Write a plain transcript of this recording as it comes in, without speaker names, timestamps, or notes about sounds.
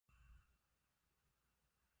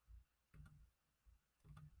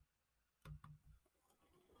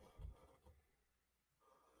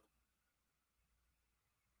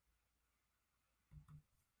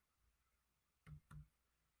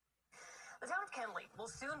The town of Kenly will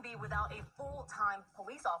soon be without a full-time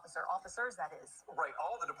police officer. Officers, that is. Right.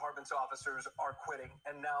 All the department's officers are quitting.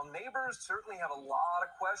 And now neighbors certainly have a lot of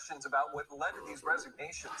questions about what led to these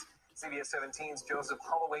resignations. CBS 17's Joseph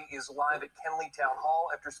Holloway is live at Kenly Town Hall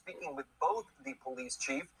after speaking with both the police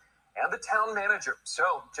chief and the town manager.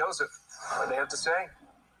 So, Joseph, what do they have to say?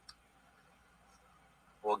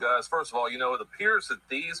 Well, guys, first of all, it appears that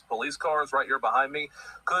these police cars right here behind me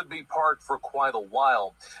could be parked for quite a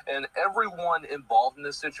while. And everyone involved in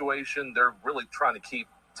this situation, they're really trying to keep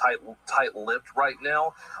tight-lipped right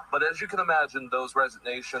now. But as you can imagine, those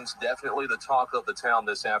resignations, definitely the talk of the town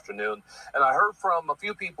this afternoon. And I heard from a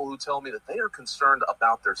few people who tell me that they are concerned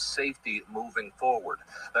about their safety moving forward.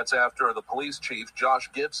 That's after the police chief, Josh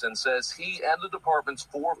Gibson, says he and the department's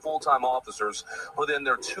 4 full-time officers put in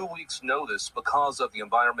their 2 weeks' notice because of the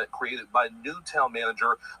environment created by new town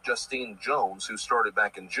manager Justine Jones, who started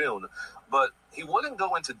back in June. But he wouldn't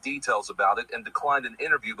go into details about it and declined an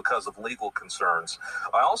interview because of legal concerns.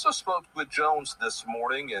 I also spoke with Jones this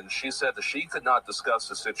morning, and she said that she could not discuss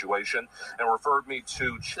the situation and referred me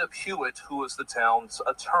to Chip Hewitt, who is the town's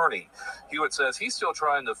attorney. Hewitt says he's still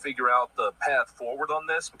trying to figure out the path forward on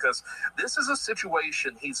this because this is a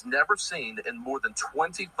situation he's never seen in more than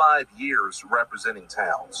 25 years representing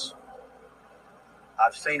towns.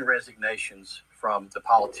 I've seen resignations from the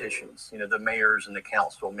politicians, the mayors and the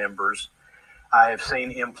council members. I have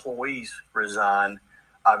seen employees resign.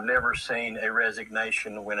 I've never seen a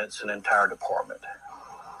resignation when it's an entire department.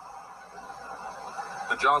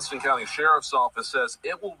 The Johnston County Sheriff's Office says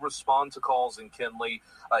it will respond to calls in Kenly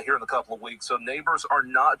here in a couple of weeks, so neighbors are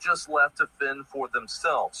not just left to fend for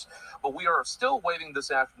themselves. But we are still waiting this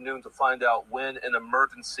afternoon to find out when an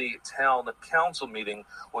emergency town council meeting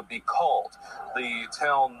would be called. The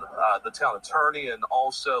town attorney and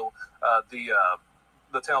also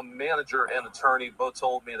the town manager and attorney both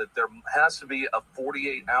told me that there has to be a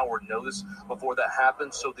 48-hour notice before that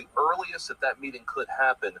happens. So the earliest that meeting could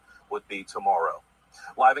happen would be tomorrow.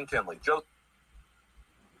 Live in Kenly, Joe.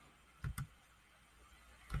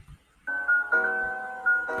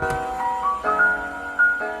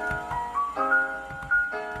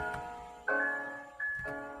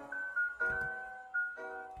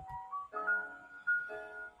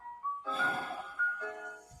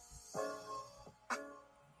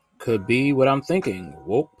 Could be what I'm thinking.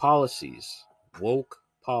 Woke policies.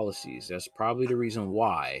 That's probably the reason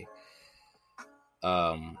why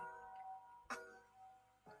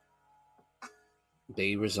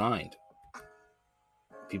they resigned.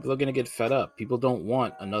 People are going to get fed up. People don't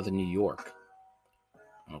want another New York.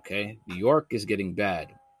 Okay? New York is getting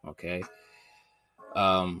bad. Okay?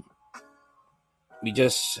 We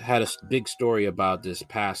just had a big story about this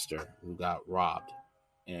pastor who got robbed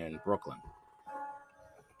in Brooklyn.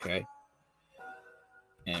 Okay.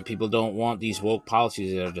 And people don't want these woke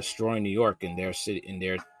policies that are destroying New York in their city, in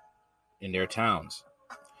their towns.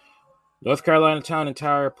 North Carolina town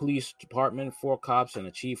entire police department, 4 cops and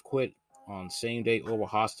a chief quit on same day over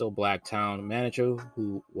hostile black town manager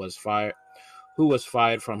who was fired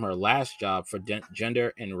from her last job for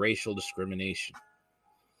gender and racial discrimination.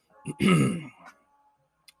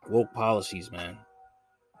 Woke policies, man.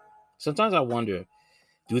 Sometimes I wonder,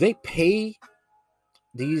 do they pay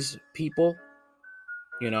these people,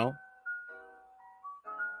 to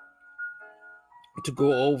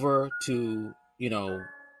go over to,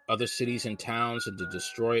 other cities and towns and to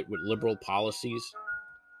destroy it with liberal policies,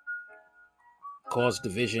 cause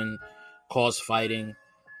division, cause fighting,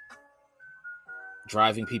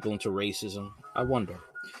 driving people into racism? I wonder.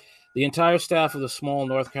 The entire staff of the small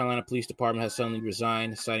North Carolina Police Department has suddenly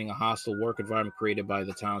resigned, citing a hostile work environment created by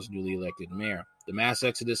the town's newly elected mayor. The mass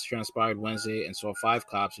exodus transpired Wednesday and saw 5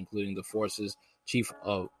 cops, including the Force's chief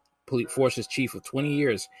of 20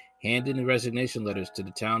 years, hand in resignation letters to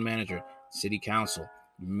the town manager, city council.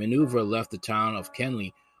 The maneuver left the town of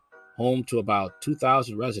Kenly home to about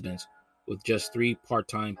 2,000 residents, with just 3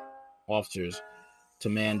 part-time officers to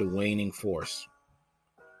man the waning force.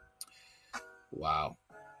 Wow.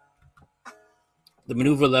 The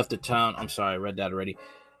maneuver left the town. I'm sorry, I read that already.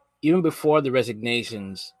 Even before the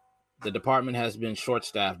resignations, the department has been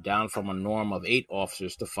short-staffed, down from a norm of 8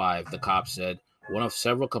 officers to 5, the cops said. One of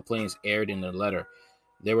several complaints aired in the letter.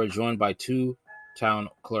 They were joined by 2 town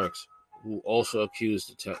clerks who also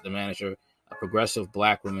accused the manager, a progressive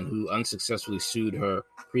black woman who unsuccessfully sued her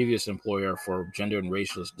previous employer for gender and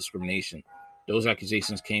racial discrimination. Those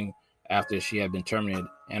accusations came after she had been terminated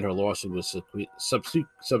and her lawsuit was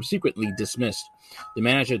subsequently dismissed. The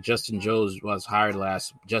manager, Justine Jones, was hired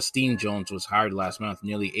last month,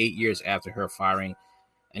 nearly 8 years after her firing,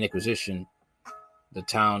 an acquisition the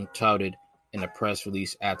town touted in a press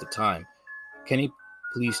release at the time. Kenny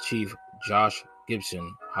Police Chief Josh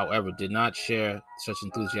Gibson, however, did not share such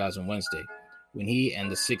enthusiasm Wednesday, when he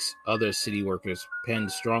and the 6 other city workers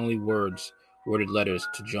penned strongly worded letters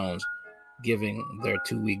to Jones, giving their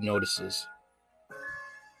 2-week notices.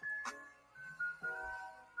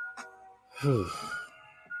 In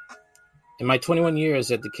my 21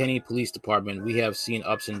 years at the Kenny Police Department, we have seen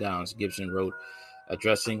ups and downs, Gibson wrote,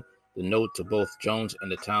 addressing the note to both Jones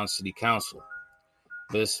and the town's city council.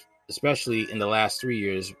 But especially in the last 3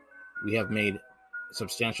 years, we have made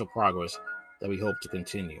substantial progress that we hope to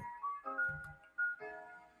continue.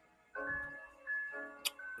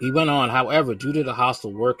 He went on, however, due to the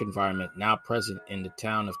hostile work environment now present in the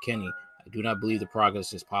town of Kenny, I do not believe the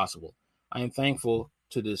progress is possible. I am thankful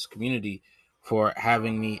to this community for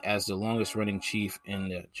having me as the longest running chief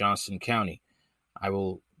in Johnson County. I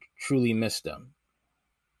will truly miss them.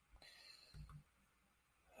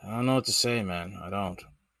 I don't know what to say, man. I don't.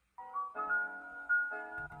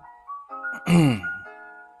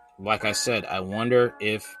 Like I said, I wonder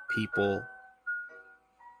if people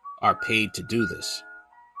are paid to do this.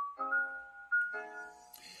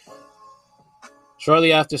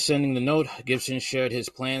 Shortly after sending the note, Gibson shared his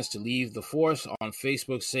plans to leave the force on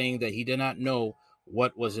Facebook, saying that he did not know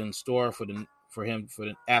what was in store for him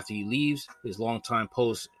after he leaves his longtime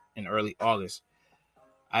post in early August.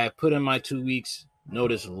 I have put in my 2 weeks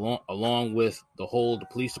notice along with the whole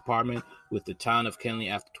police department with the town of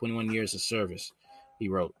Kenly after 21 years of service, he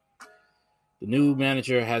wrote. The new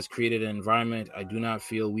manager has created an environment I do not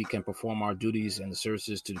feel we can perform our duties and the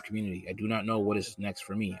services to the community. I do not know what is next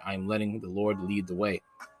for me. I am letting the Lord lead the way.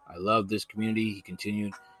 I love this community, he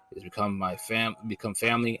continued. It has become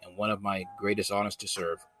family and one of my greatest honors to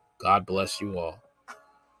serve. God bless you all.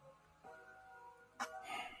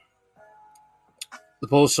 The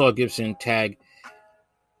post saw Gibson tag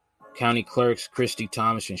county clerks Christy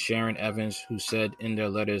Thomas and Sharon Evans, who said in their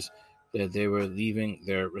letters that they were leaving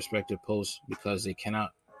their respective posts because they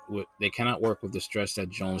cannot work with the stress that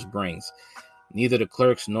Jones brings. Neither the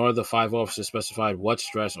clerks nor the 5 officers specified what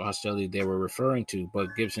stress or hostility they were referring to,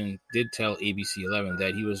 but Gibson did tell ABC 11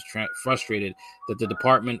 that he was frustrated that the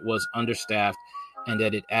department was understaffed and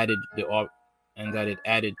that it added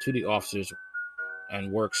to the officers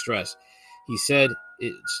and work stress. He said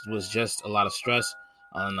it was just a lot of stress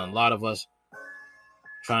on a lot of us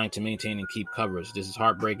trying to maintain and keep coverage. This is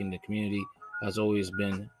heartbreaking. The community has always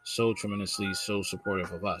been so tremendously so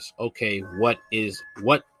supportive of us. Okay, what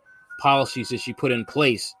policies did she put in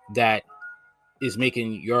place that is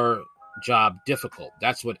making your job difficult?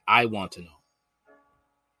 That's what I want to know.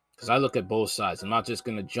 Because I look at both sides. I'm not just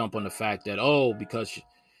going to jump on the fact that, because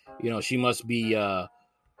she must be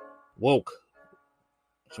woke.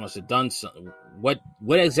 She must have done something. What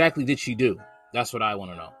exactly did she do? That's what I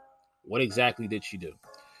want to know. What exactly did she do?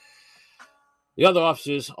 The other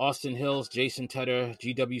officers, Austin Hills, Jason Tedder,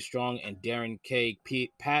 G.W. Strong, and Darren K.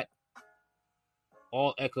 Pat,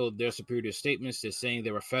 all echoed their superior statements. They're saying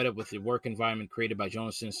they were fed up with the work environment created by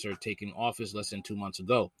Jones since her taking office less than 2 months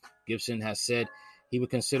ago. Gibson has said he would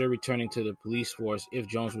consider returning to the police force if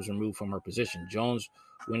Jones was removed from her position. Jones,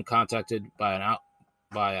 when contacted by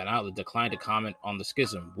an outlet, declined to comment on the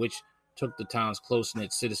schism, which took the town's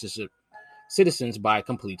close-knit citizens by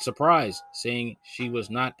complete surprise, saying she was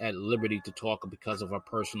not at liberty to talk because of a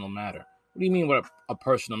personal matter. What do you mean what a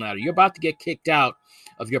personal matter? You're about to get kicked out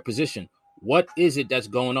of your position. What is it that's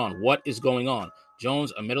going on? What is going on?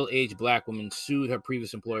 Jones, a middle-aged black woman, sued her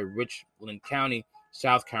previous employer, Richland County,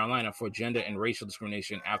 South Carolina, for gender and racial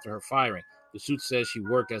discrimination after her firing. The suit says she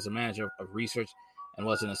worked as a manager of research and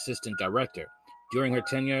was an assistant director. During her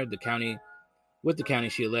tenure with the county,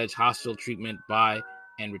 she alleged hostile treatment by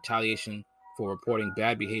and retaliation for reporting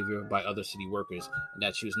bad behavior by other city workers, and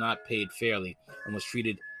that she was not paid fairly and was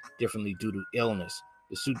treated differently due to illness.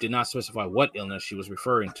 The suit did not specify what illness she was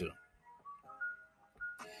referring to.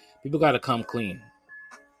 People got to come clean,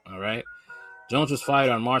 all right? Jones was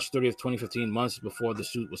fired on March 30th, 2015, months before the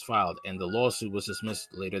suit was filed, and the lawsuit was dismissed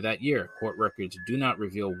later that year. Court records do not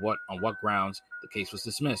reveal on what grounds the case was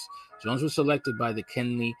dismissed. Jones was selected by the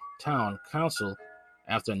Kenly Town Council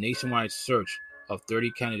after a nationwide search of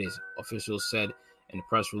 30 candidates, officials said in the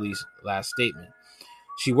press release last statement.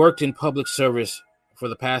 She worked in public service for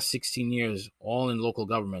the past 16 years, all in local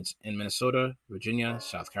governments in Minnesota, Virginia,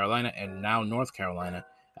 South Carolina, and now North Carolina.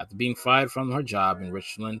 After being fired from her job in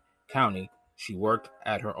Richland County, she worked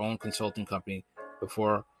at her own consulting company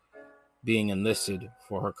before being enlisted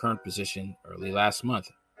for her current position early last month.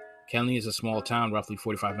 Kenly is a small town roughly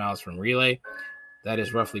 45 miles from Relay. That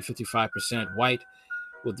is roughly 55% white,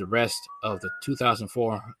 with the rest of the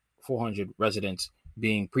 2,400 residents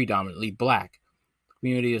being predominantly black. The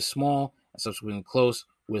community is small, and subsequently close,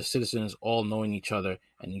 with citizens all knowing each other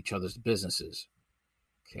and each other's businesses.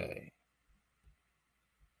 Okay.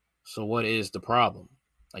 So what is the problem?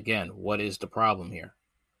 Again, what is the problem here?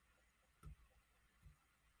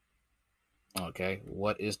 Okay,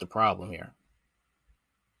 what is the problem here?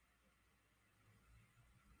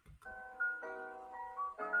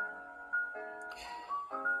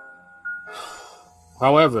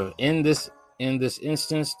 However, in this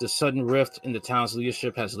instance, the sudden rift in the town's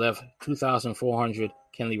leadership has left 2,400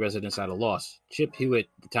 Kenly residents at a loss. Chip Hewitt,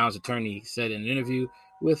 the town's attorney, said in an interview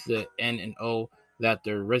with the N&O that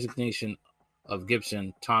the resignation of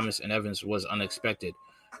Gibson, Thomas, and Evans was unexpected.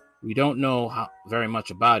 We don't know very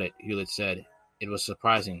much about it, Hewlett said. It was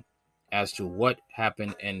surprising as to what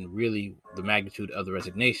happened and really the magnitude of the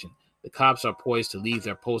resignation. The cops are poised to leave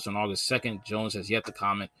their post on August 2nd. Jones has yet to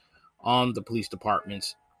comment on the police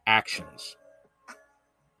department's actions.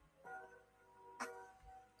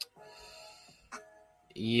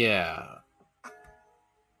 Yeah.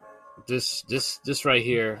 This right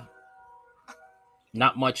here,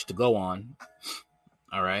 not much to go on.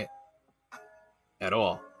 All right. At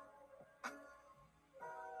all.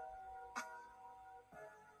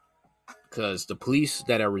 Because the police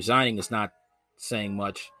that are resigning is not saying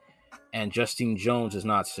much, and Justine Jones is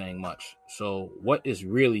not saying much. So what is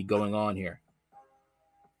really going on here?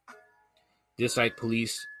 Dislike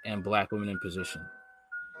police and black women in position.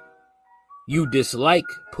 You dislike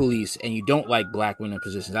police and you don't like black women in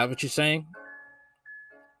position. Is that what you're saying?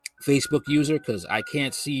 Facebook user, because I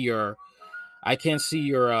can't see your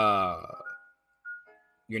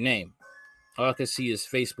name. All I can see is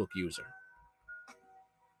Facebook user.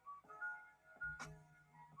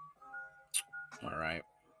 All right.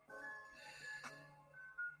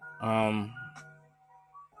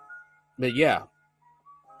 But yeah,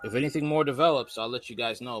 if anything more develops, I'll let you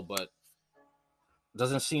guys know, but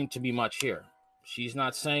doesn't seem to be much here. She's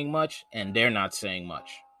not saying much and they're not saying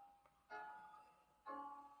much.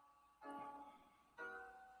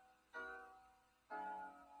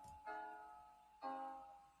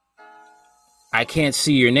 I can't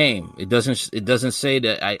see your name. It doesn't say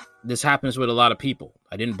that. This happens with a lot of people.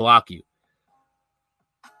 I didn't block you.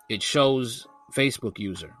 It shows Facebook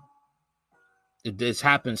user. This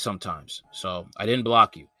happens sometimes. So I didn't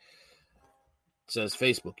block you. It says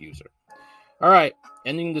Facebook user. All right,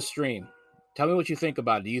 ending the stream. Tell me what you think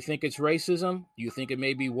about it. Do you think it's racism? Do you think it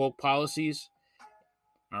may be woke policies?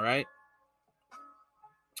 All right.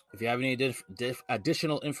 If you have any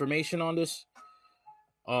additional information on this,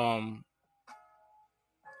 on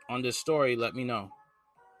this story, let me know.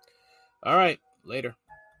 All right, later.